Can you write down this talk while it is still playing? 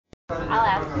I'll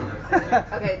ask.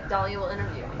 Okay, Dahlia will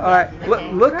interview me. All right,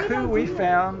 Okay. look Great who we idea.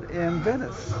 found in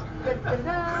Venice.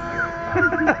 Da-da-da.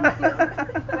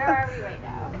 Where are we right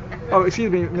now? Oh,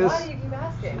 excuse me, Miss. Why do you keep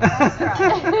asking?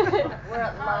 We're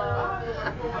at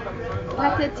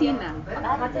Patatina.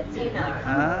 Patatina.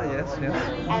 Ah, yes, yes.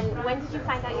 And when did you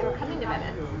find out you were coming to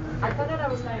Venice? I found out I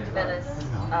was coming to Venice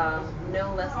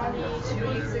no less than 2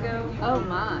 weeks ago. Oh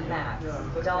my. Max.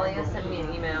 Dahlia sent me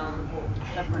an email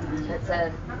that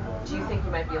said, do you think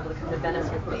you might be able to come to Venice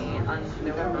with me on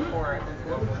November 4th?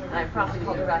 And I promptly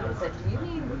called her back and said, do you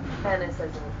mean Venice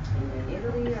as in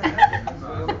Italy or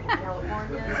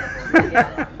California?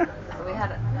 Yeah. So we had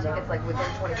tickets like within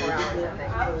 24 hours, I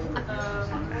think.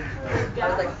 I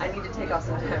was like, I need to take off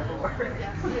some time from work.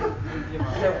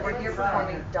 So we're here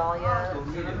performing Dahlia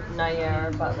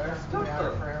Nair Butler,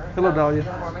 Hello, Dahlia.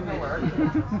 performing her work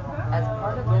as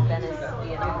part of the Venice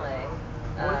Biennale.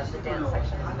 The dance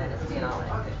section of the Venice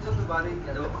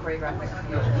Biennale. The choreographic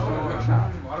fusion workshop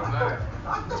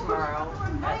tomorrow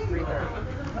at 3:30.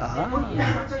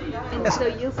 Uh-huh. And so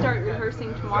you'll start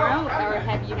rehearsing tomorrow, or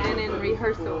have you been in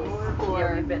rehearsals?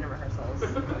 Yeah, we've been in rehearsals.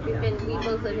 We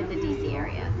both live in the DC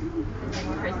area.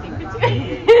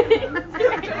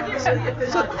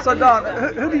 So Don,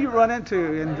 who do you run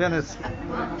into in Venice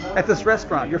at this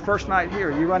restaurant? Your first night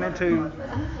here, you run into.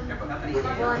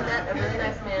 Well, I met a really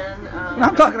nice man.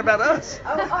 I'm talking about us.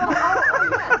 Yeah.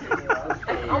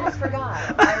 I almost forgot.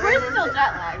 We're still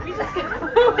jet lagged. We just get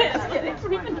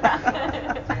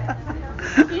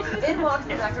In walks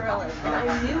the Macarellas, and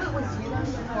I knew it was you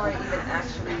before I even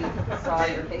actually saw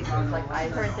your faces. Like I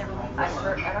heard.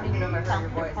 I don't even know if I heard your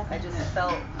voice. I just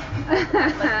felt like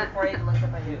before I even looked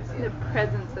up, I knew it was you. The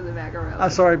presence of the Macarellas. I'm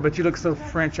sorry, but you look so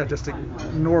French. I just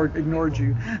ignored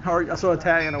you. Or so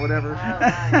Italian or whatever. I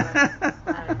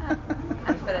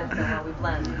fit in so well. We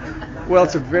blend. Well,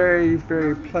 it's a very,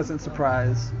 very pleasant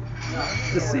surprise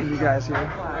to see you guys here.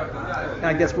 And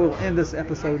I guess we'll end this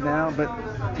episode now, but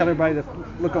tell everybody to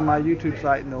look on my YouTube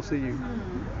site and they'll see you.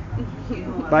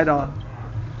 Bye, Dawn.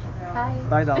 Bye.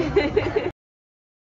 Bye, Dawn.